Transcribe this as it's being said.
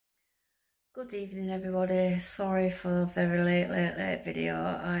Good evening, everybody. Sorry for the very late video.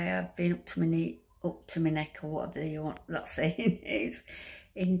 I have been up to my neck, or whatever you want that saying is,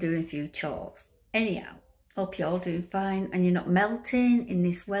 in doing a few chores. Anyhow, hope you're all doing fine and you're not melting in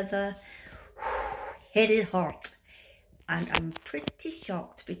this weather. It is hot, and I'm pretty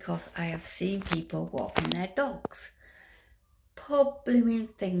shocked because I have seen people walking their dogs. Poor blooming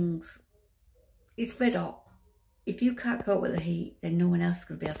things. It's red hot. If you can't cope with the heat, then no one else is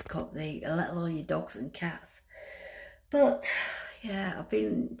going to be able to cope with the heat, let alone your dogs and cats. But yeah, I've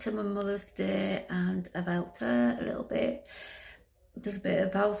been to my mother's day and I've helped her a little bit, done a bit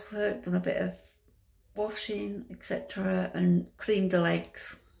of housework, done a bit of washing, etc., and creamed the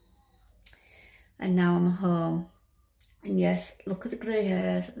legs. And now I'm home. And yes, look at the grey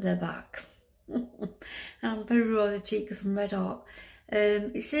hairs, they're back. And I'm very rosy cheeked because I'm red hot.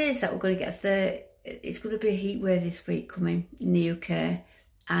 It says that we're going to get it's going to be a heat wave this week coming in the UK,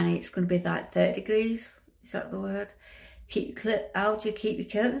 and it's going to be like 30 degrees. Is that the word? How do you keep your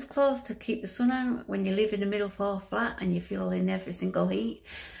curtains closed to keep the sun out when you live in the middle floor flat and you feel in every single heat?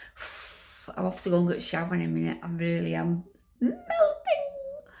 I'll have to go and get a shower in a minute. I really am melting.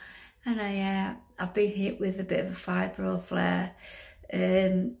 And I've been hit with a bit of a fibroflare.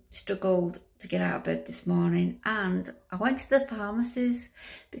 Struggled to get out of bed this morning, and I went to the pharmacist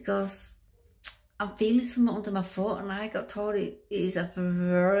because I'm feeling something under my foot, and I got told it is a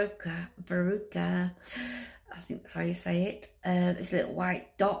verruca. I think that's how you say it. It's a little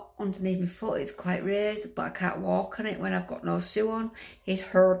white dot underneath my foot. It's quite raised, but I can't walk on it when I've got no shoe on. It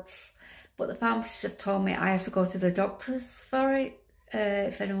hurts. But the pharmacists have told me I have to go to the doctors for it.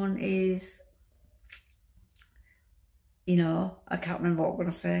 If anyone is, I can't remember what I'm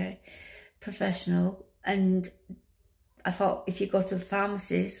going to say, professional. And I thought if you go to the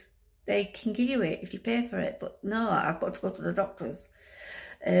pharmacist, they can give you it if you pay for it, but no, I've got to go to the doctors.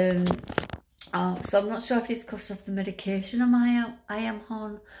 So I'm not sure if it's because of the medication I am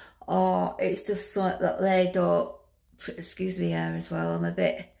on, or it's just so that they don't, excuse me, hair as well.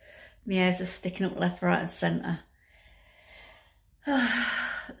 My hair's just sticking up left, right and centre.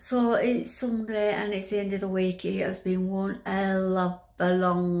 So it's Sunday and it's the end of the week. It has been one hell of a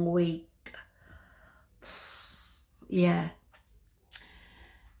long week. Yeah.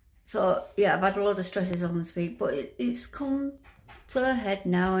 So yeah, I've had a lot of stresses on this week, but it's come to a head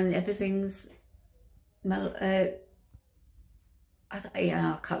now, and everything's I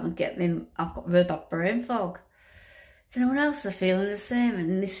can't get me. I've got really bad brain fog. Is anyone else feeling the same?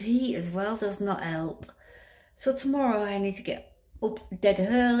 And this heat as well does not help. So tomorrow I need to get up dead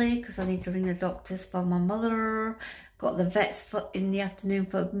early because I need to ring the doctors for my mother. Got the vets in the afternoon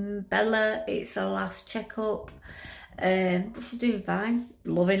for Bella. It's her last checkup. But she's doing fine,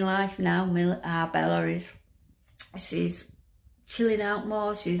 loving life now. Bella is, she's chilling out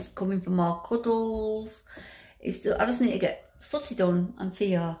more, she's coming for more cuddles. I just need to get Sutty done and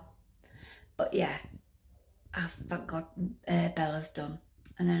Theo. But yeah, thank God Bella's done.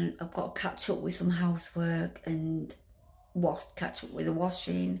 And then I've got to catch up with some housework and catch up with the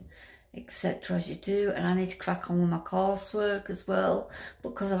washing, etc., as you do. And I need to crack on with my coursework as well,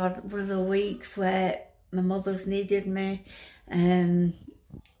 because I've had one of the weeks where my mother's needed me. Don't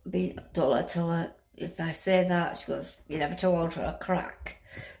let her tell her if I say that. She goes, "You're never too old for a crack."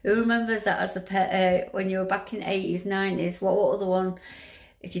 Who remembers that as a pet when you were back in 80s, 90s? What was the one?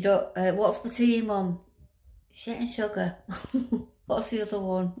 If you don't, what's for tea, Mum? Shit and sugar. What's the other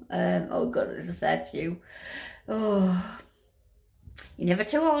one? Oh God, there's a fair few. Oh, you're never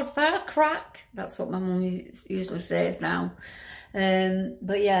too old for a crack. That's what my mum usually says now.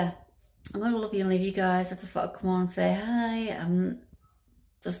 But yeah, I'm going to love you and leave you guys. I just thought I'd come on and say hi.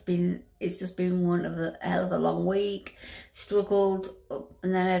 It's just been one of a hell of a long week. Struggled,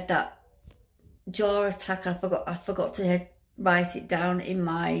 and then I had that jaw attack. I forgot to write it down in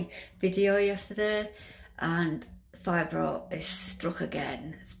my video yesterday, and fibro is struck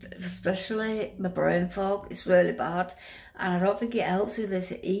again, especially my brain fog. It's really bad, and I don't think it helps with this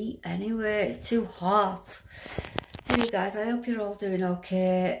heat anyway. It's too hot. Anyway guys, I hope you're all doing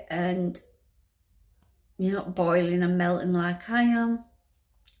okay and you're not boiling and melting like I am.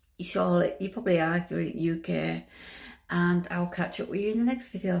 You probably are if you're in the UK. And I'll catch up with you in the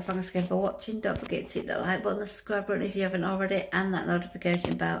next video. Thanks again for watching. Don't forget to hit that like button, the subscribe button if you haven't already, and that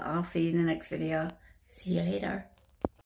notification bell. I'll see you in the next video. See you later.